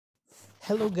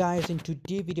Hello guys, in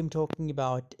today's video I'm talking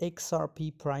about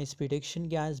XRP price prediction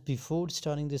guys. Before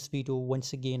starting this video,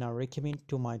 once again I recommend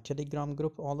to my Telegram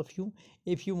group all of you,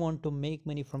 if you want to make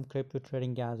money from crypto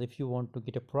trading guys, if you want to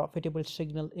get a profitable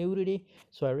signal every day,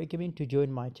 so I recommend to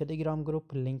join my Telegram group.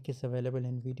 Link is available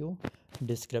in video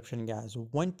description guys.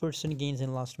 1% gains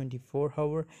in last 24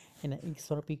 hours in an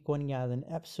XRP coin guys, and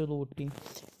absolutely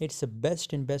it's the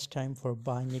best time for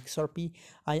buying XRP.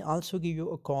 I also give you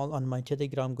a call on my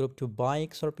Telegram group to buy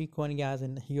XRP coin guys,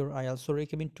 and here I also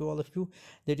recommend to all of you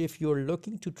that if you're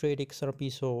looking to trade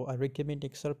XRP, so I recommend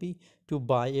XRP to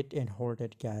buy it and hold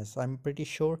it guys. I'm pretty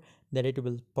sure that it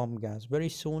will pump guys very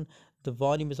soon. The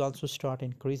volume is also start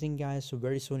increasing guys, so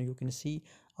very soon you can see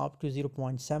up to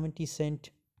 0.70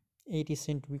 cent 80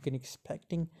 cent we can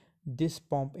expecting this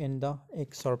pump in the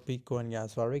XRP coin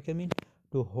guys. So I recommend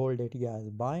to hold it guys,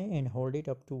 buy and hold it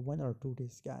up to 1 or 2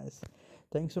 days guys.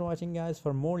 Thanks for watching guys.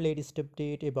 For more latest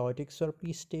update about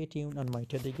XRP, stay tuned on my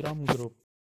Telegram group.